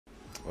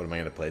What am I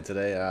gonna play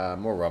today?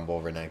 More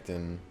Rumble,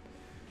 Renekton,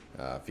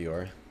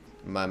 Fiora.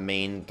 My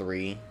main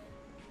three.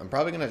 I'm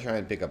probably gonna try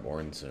and pick up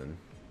Ornn soon.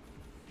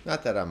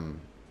 Not that I'm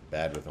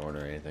bad with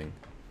Ornn or anything,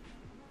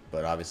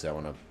 but obviously I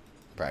want to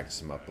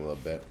practice him up a little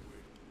bit.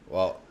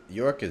 Well,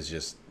 York is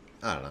just,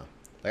 I don't know.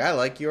 Like, I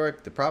like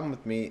York. The problem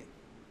with me,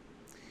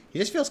 he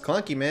just feels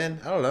clunky, man.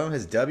 I don't know.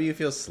 His W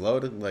feels slow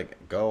to,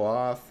 like, go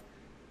off.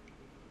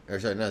 Or,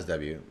 sorry, not his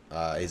W.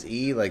 His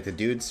E, like, the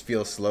dudes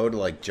feel slow to,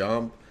 like,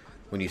 jump.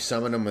 When you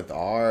summon them with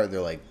R,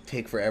 they're, like,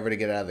 take forever to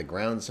get out of the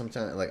ground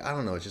sometimes. Like, I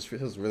don't know. It just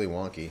feels really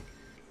wonky.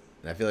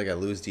 And I feel like I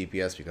lose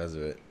DPS because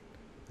of it.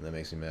 And that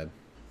makes me mad.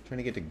 Trying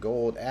to get to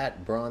gold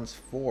at bronze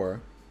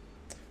 4.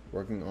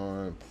 Working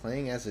on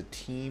playing as a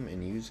team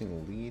and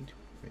using lead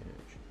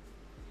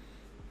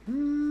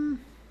manage.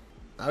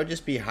 I would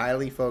just be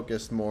highly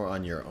focused more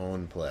on your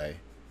own play.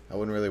 I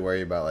wouldn't really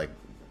worry about like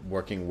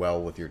working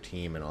well with your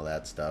team and all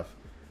that stuff.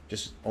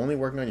 Just only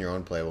working on your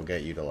own play will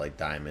get you to like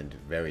diamond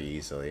very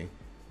easily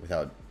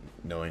without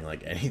knowing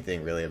like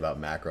anything really about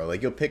macro.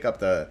 Like you'll pick up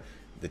the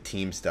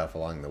team stuff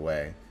along the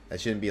way. That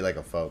shouldn't be like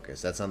a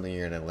focus. That's something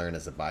you're gonna learn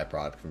as a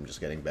byproduct from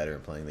just getting better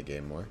and playing the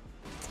game more.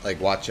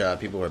 Like watch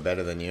people who are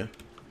better than you.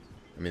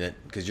 I mean,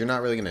 because you're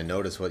not really gonna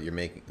notice what you're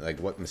making, like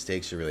what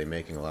mistakes you're really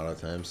making a lot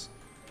of times.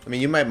 I mean,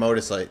 you might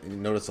notice like,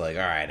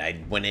 all right, I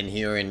went in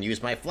here and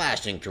used my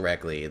flashing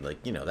correctly,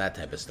 like, you know, that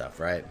type of stuff,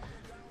 right?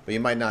 But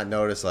you might not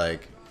notice,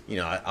 like, you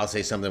know, I'll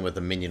say something with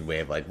a minion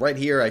wave, like, right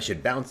here I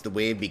should bounce the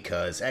wave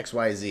because X,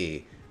 Y,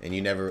 Z, and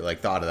you never, like,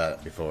 thought of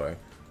that before,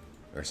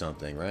 or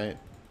something, right?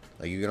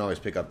 Like, you can always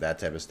pick up that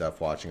type of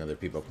stuff watching other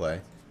people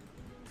play.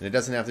 And it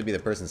doesn't have to be the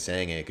person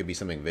saying it, it could be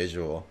something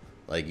visual.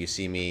 Like, you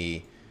see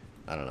me,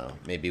 I don't know,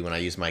 maybe when I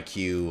use my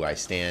Q, I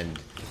stand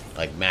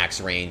like max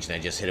range and I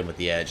just hit them with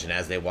the edge, and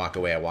as they walk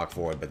away I walk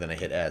forward, but then I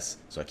hit S,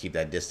 so I keep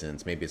that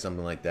distance. Maybe it's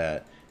something like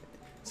that.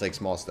 It's like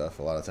small stuff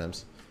a lot of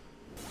times.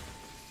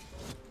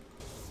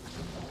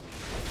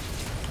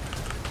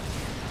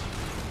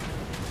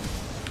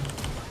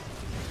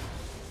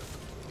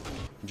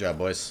 Good job,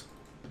 boys.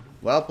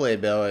 Well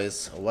played,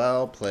 boys.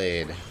 Well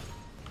played.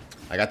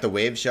 I got the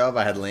wave shove.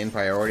 I had lane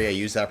priority. I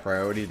used that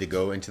priority to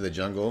go into the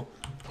jungle,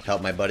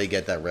 help my buddy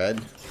get that red.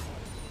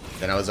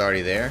 Then I was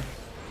already there.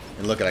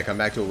 And look, I come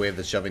back to a wave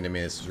that's shoving to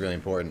me. This is really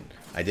important.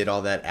 I did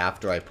all that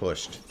after I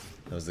pushed.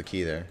 That was the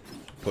key there.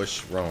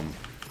 Push, roam.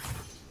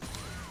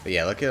 But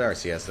yeah, look at our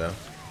CS though.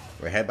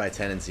 We're ahead by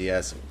 10 in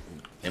CS,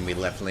 and we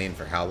left lane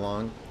for how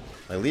long?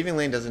 Like, leaving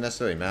lane doesn't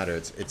necessarily matter.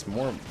 It's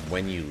more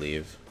when you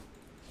leave.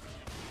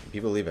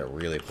 People leave at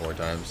really poor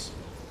times.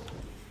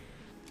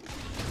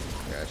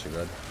 I got you,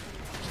 bud.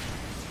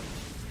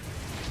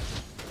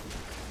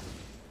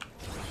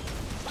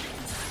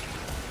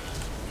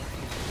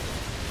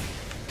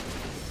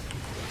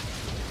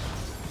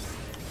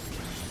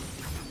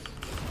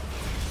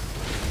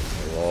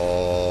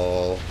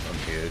 Lol, I'm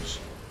huge.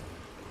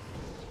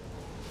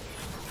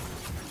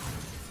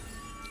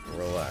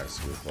 Relax,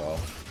 goofball.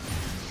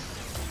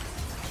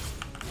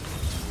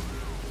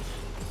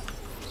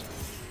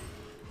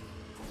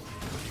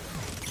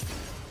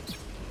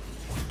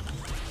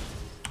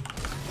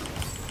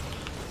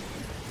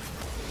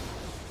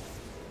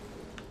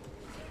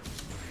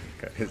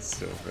 God, it's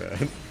so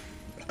bad.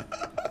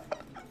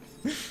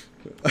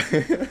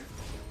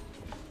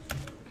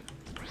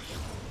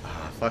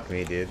 Ah, fuck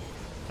me, dude.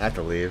 I have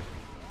to leave.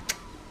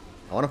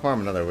 I want to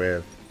farm another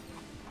wave.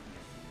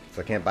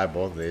 So I can't buy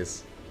both of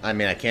these. I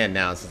mean, I can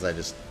now since I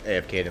just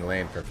AFK'd in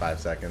lane for 5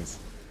 seconds.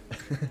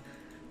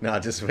 No, I'll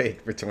just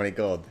wait for 20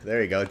 gold.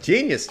 There you go.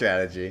 Genius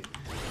strategy.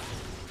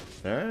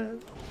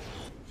 Alright.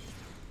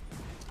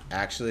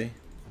 Actually,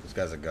 this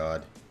guy's a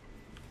god.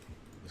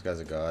 This guy's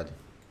a god.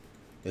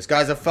 This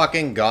guy's a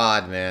fucking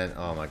god, man.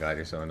 Oh my god,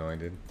 you're so annoying,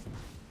 dude.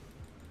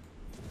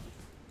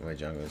 My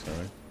jungle is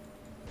coming.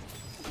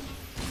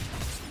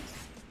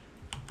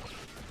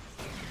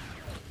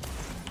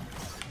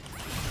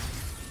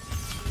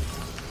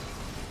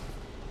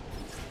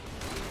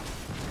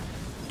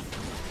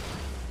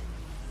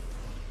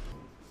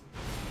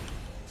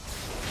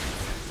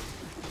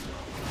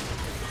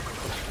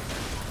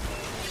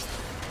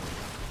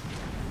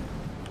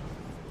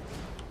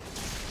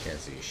 Can't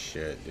see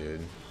shit, dude.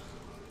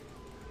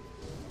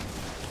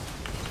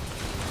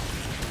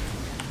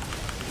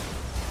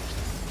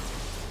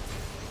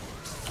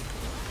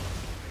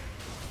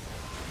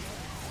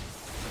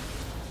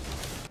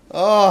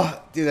 Oh,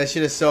 dude, that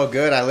shit is so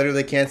good. I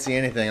literally can't see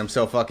anything. I'm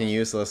so fucking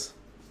useless.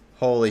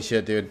 Holy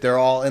shit, dude. They're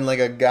all in like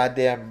a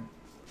goddamn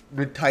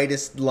the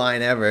tightest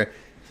line ever.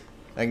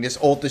 I can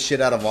just ult the shit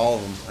out of all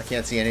of them. I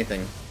can't see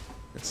anything.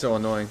 It's so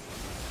annoying.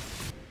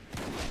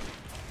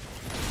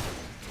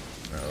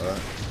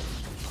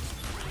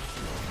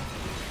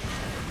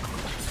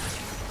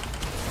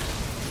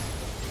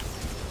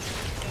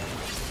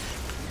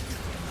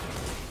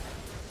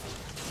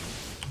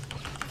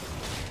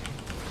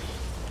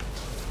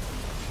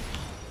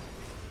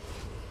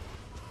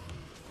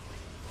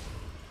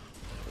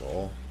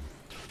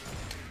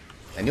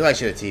 I knew I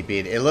should have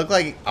TP'd. It looked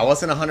like I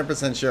wasn't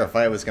 100% sure a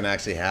fight was going to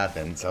actually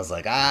happen. So I was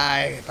like,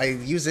 if I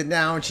use it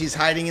now and she's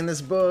hiding in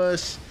this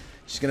bush,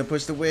 she's going to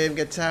push the wave,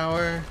 get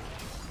tower.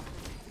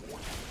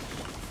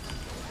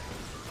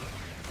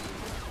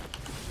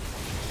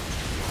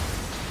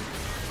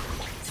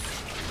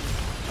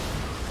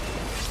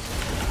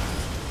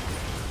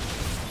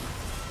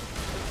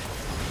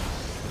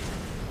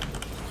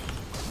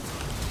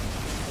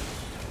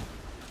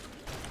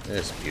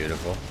 It's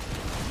beautiful.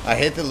 I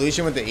hit the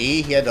Lucian with the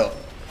E. He had to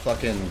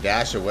fucking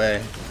dash away.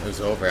 It was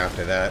over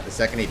after that. The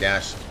second he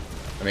dashed,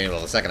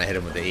 the second I hit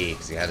him with the E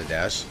because he had to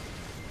dash.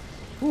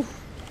 Whew.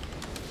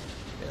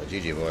 Yeah,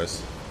 GG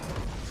boys.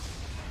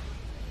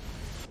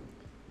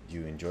 Do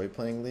you enjoy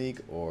playing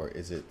League, or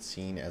is it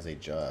seen as a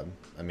job?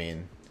 I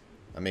mean,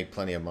 I make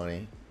plenty of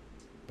money,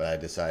 but I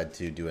decide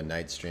to do a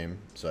night stream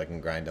so I can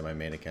grind on my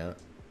main account.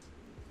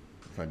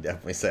 I'd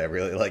definitely say I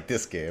really like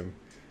this game.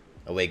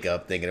 I wake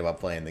up thinking about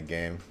playing the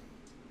game.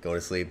 Go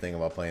to sleep thinking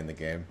about playing the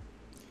game.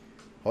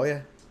 Oh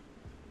yeah,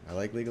 I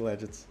like League of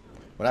Legends.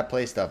 When I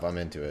play stuff, I'm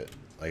into it.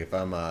 Like if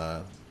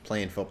I'm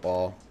playing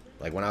football,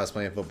 like when I was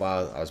playing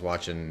football, I was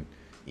watching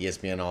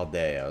ESPN all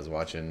day. I was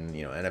watching,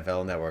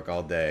 NFL Network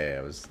all day.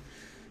 I was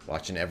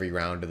watching every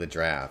round of the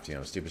draft,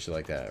 stupid shit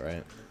like that,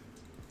 right?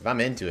 If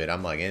I'm into it,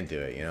 I'm like into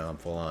it, I'm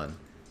full on.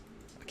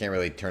 I can't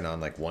really turn on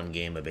like one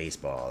game of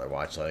baseball or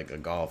watch like a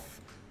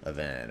golf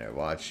event or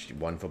watch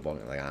one football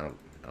game. Like I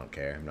don't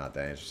care. I'm not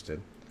that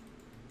interested,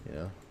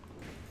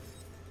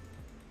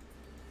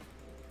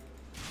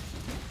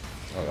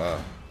 Oh wow.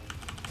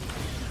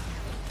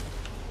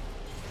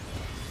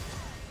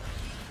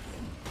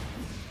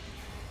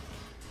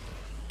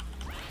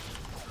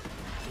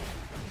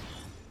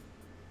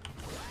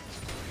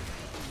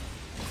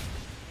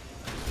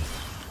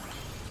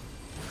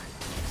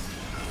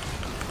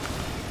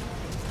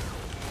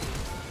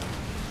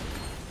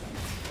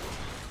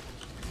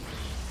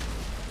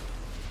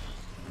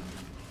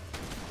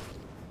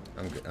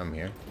 I'm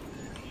here.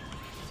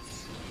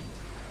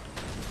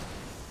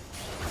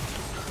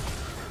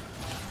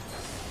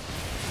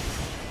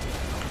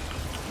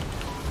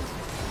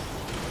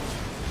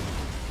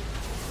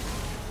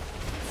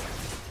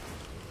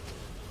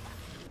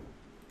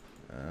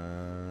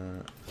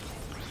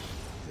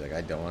 Like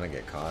I don't want to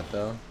get caught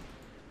though.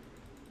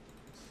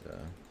 So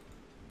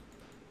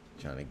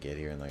trying to get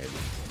here and like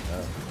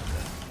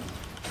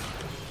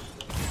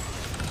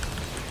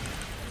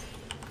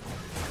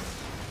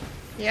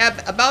Yeah,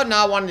 about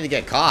not wanting to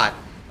get caught.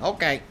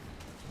 Okay.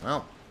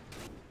 Well.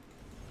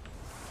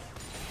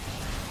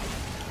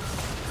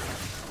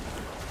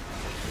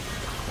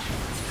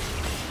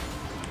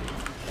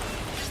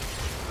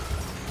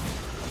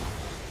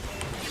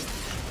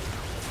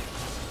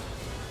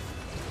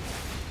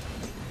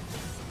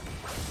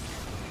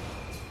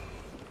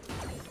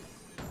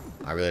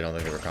 I really don't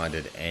think the Rakan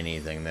did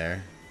anything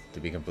there, to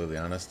be completely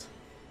honest.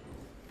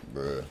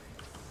 Bruh.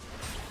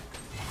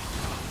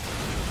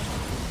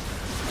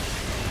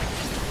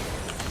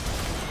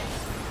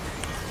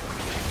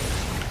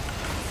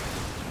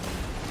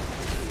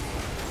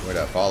 Where'd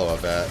that follow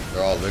up at?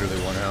 They're all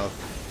literally 1 health.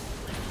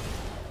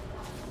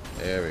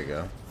 There we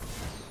go.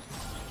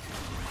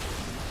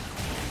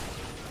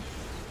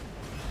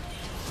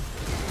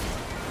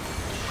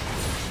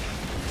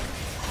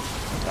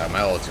 My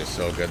ults are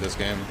so good this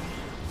game.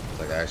 It's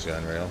like actually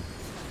unreal.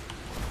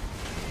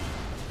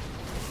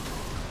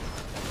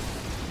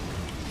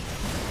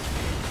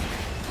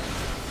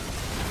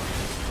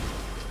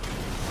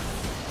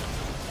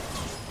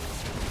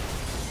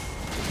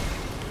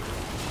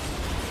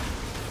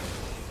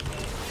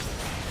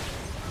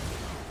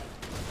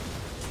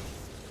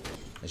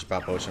 I should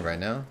pop potion right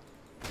now.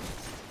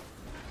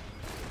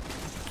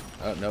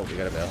 Oh no, we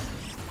gotta bail.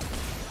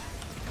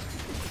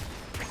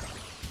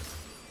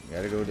 We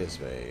gotta go this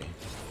way.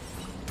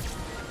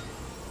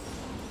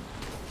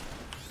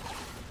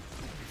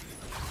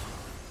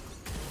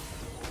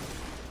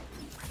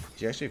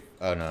 She actually,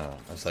 oh no,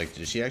 I was like,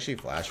 did she actually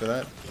flash for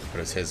that?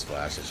 But it's his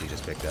flash that she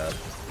just picked up.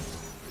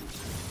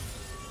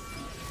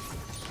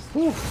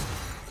 Whew.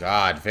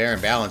 God, fair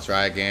and balanced,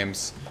 Riot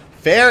Games.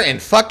 Fair and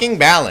fucking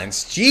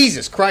balanced.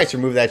 Jesus Christ,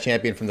 remove that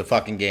champion from the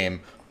fucking game.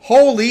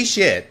 Holy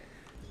shit.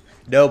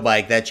 No,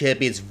 Mike, that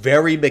champion's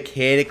very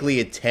mechanically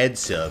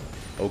intensive,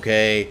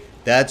 okay?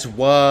 That's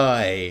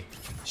why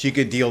she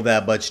could deal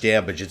that much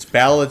damage. It's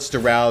balanced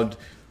around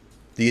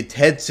the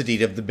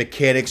intensity of the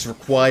mechanics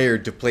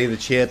required to play the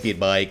champion,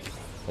 Mike.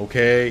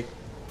 Okay?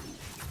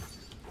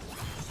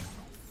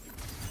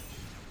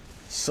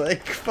 It's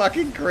like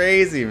fucking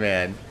crazy,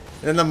 man.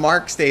 And then the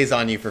mark stays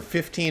on you for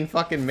 15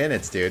 fucking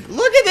minutes, dude.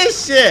 Look at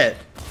this shit!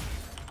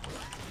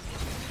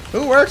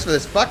 Who works for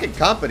this fucking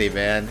company,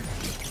 man?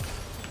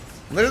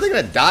 I'm literally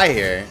gonna die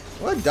here.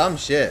 What dumb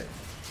shit.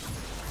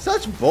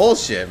 Such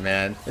bullshit,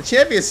 man. The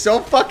champion is so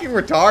fucking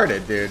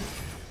retarded, dude.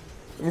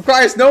 It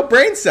requires no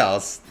brain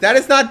cells. That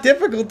is not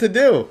difficult to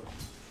do.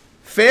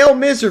 Fail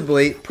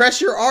miserably, press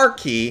your R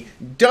key,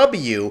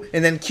 W,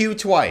 and then Q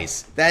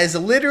twice. That is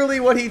literally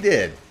what he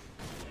did.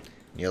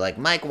 You're like,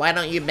 Mike, why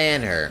don't you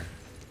ban her?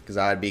 Because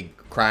I would be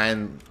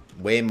crying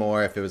Way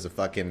more if it was a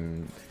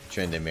fucking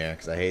Tryndamere,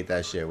 because I hate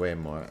that shit way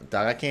more.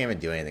 Dog, I can't even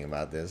do anything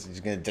about this.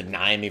 He's gonna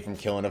deny me from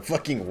killing a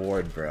fucking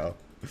ward, bro.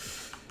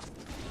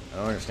 I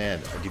don't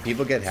understand. Do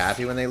people get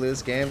happy when they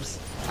lose games?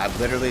 I've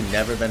literally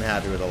never been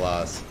happy with a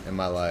loss in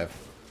my life.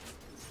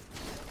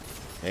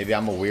 Maybe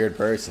I'm a weird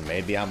person.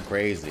 Maybe I'm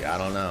crazy. I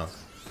don't know.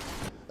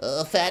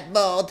 Fat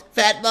bald.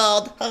 Fat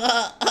bald.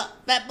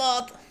 Fat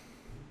bald.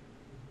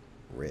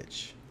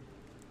 Rich.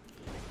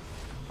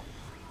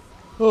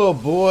 Oh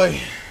boy.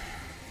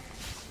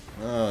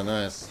 Oh,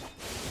 nice.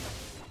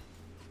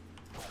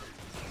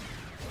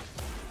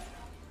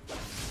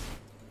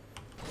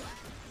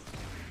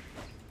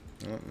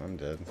 Oh, I'm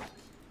dead.